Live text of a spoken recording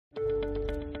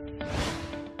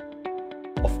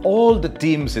Of all the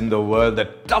teams in the world, the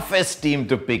toughest team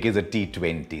to pick is a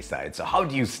T20 side. So how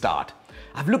do you start?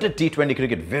 I've looked at T20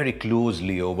 cricket very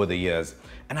closely over the years,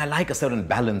 and I like a certain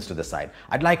balance to the side.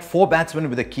 I'd like 4 batsmen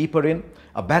with a keeper in,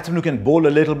 a batsman who can bowl a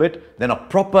little bit, then a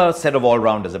proper set of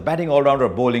all-rounders, a batting all-rounder, a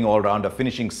bowling all-rounder,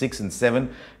 finishing 6 and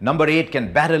 7. Number 8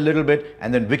 can bat a little bit,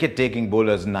 and then wicket-taking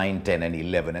bowlers 9, 10 and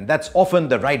 11. And that's often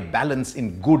the right balance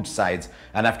in good sides,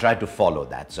 and I've tried to follow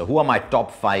that. So who are my top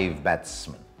 5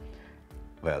 batsmen?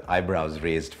 Well, eyebrows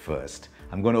raised first.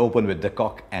 I'm going to open with De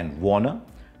Kock and Warner.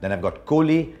 Then I've got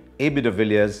Kohli, AB de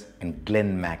Villiers and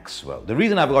Glenn Maxwell. The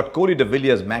reason I've got Kohli, de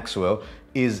Villiers, Maxwell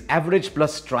is average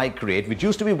plus strike rate, which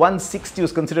used to be 160,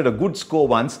 was considered a good score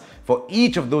once. For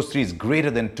each of those 3 is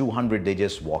greater than 200, they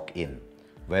just walk in.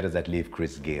 Where does that leave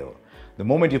Chris Gayle? The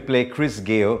moment you play Chris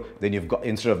Gayle, then you've got,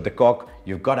 instead of De Kock,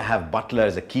 you've got to have Buttler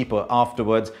as a keeper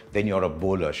afterwards, then you're a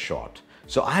bowler short.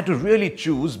 So I had to really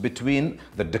choose between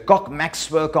the De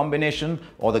Kock-Maxwell combination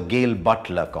or the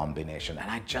Gayle-Buttler combination.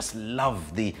 And I just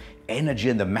love the energy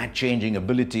and the match-changing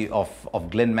ability of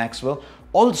Glenn Maxwell.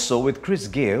 Also, with Chris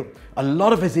Gayle, a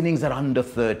lot of his innings are under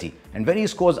 30. And when he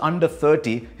scores under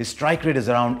 30, his strike rate is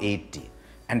around 80.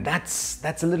 And that's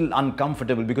a little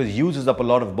uncomfortable because he uses up a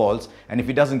lot of balls, and if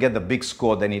he doesn't get the big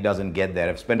score, then he doesn't get there.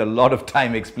 I've spent a lot of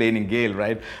time explaining Gayle,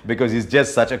 right? Because he's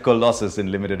just such a colossus in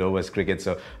limited overs cricket.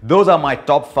 So those are my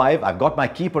top 5. I've got my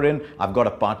keeper in. I've got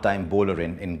a part-time bowler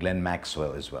in Glenn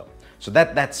Maxwell as well. So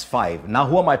that's 5. Now,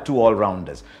 who are my 2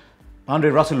 all-rounders?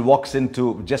 Andre Russell walks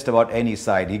into just about any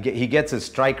side. He gets his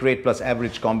strike rate plus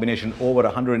average combination over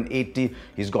 180.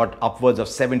 He's got upwards of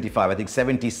 75, I think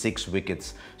 76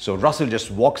 wickets. So Russell just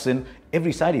walks in.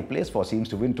 Every side he plays for seems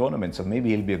to win tournaments, so maybe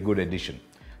he'll be a good addition.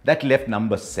 That left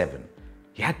number 7.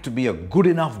 He had to be a good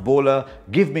enough bowler,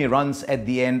 give me runs at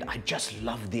the end. I just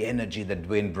love the energy that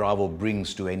Dwayne Bravo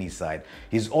brings to any side.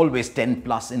 He's always 10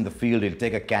 plus in the field. He'll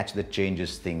take a catch that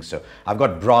changes things. So I've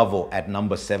got Bravo at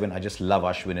number 7. I just love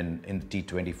Ashwin in the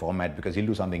T20 format because he'll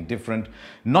do something different.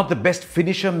 Not the best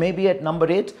finisher maybe at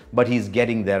number 8, but he's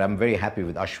getting there. I'm very happy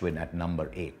with Ashwin at number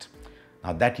 8.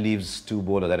 Now that leaves 2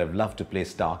 bowlers that I've loved to play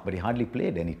Stark, but he hardly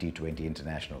played any T20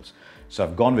 internationals. So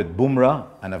I've gone with Bumrah,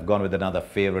 and I've gone with another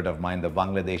favourite of mine, the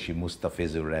Bangladeshi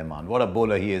Mustafizur Rahman. What a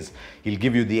bowler he is. He'll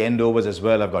give you the end overs as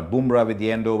well. I've got Bumrah with the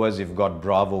end overs. You've got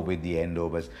Bravo with the end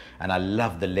overs. And I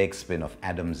love the leg spin of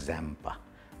Adam Zampa,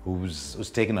 who's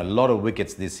taken a lot of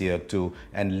wickets this year too.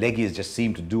 And leggies just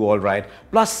seem to do all right.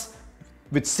 Plus,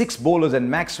 with 6 bowlers and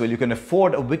Maxwell, you can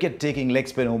afford a wicket-taking leg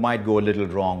spinner who might go a little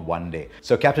wrong one day.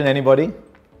 So captain anybody?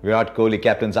 Virat Kohli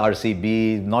captains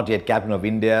RCB, not yet captain of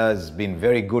India, has been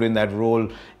very good in that role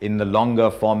in the longer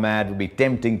format. It would be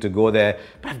tempting to go there,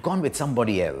 but I've gone with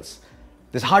somebody else.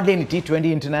 There's hardly any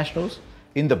T20 internationals.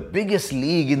 In the biggest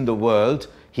league in the world,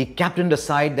 he captained a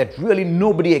side that really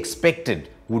nobody expected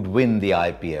would win the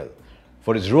IPL.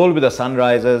 For his role with the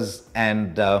Sunrisers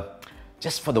and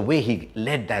just for the way he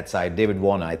led that side, David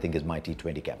Warner, I think, is my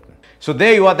T20 captain. So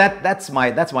there you are. That's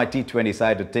my T20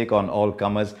 side to take on all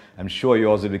comers. I'm sure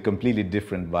yours will be completely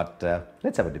different, but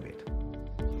let's have a debate.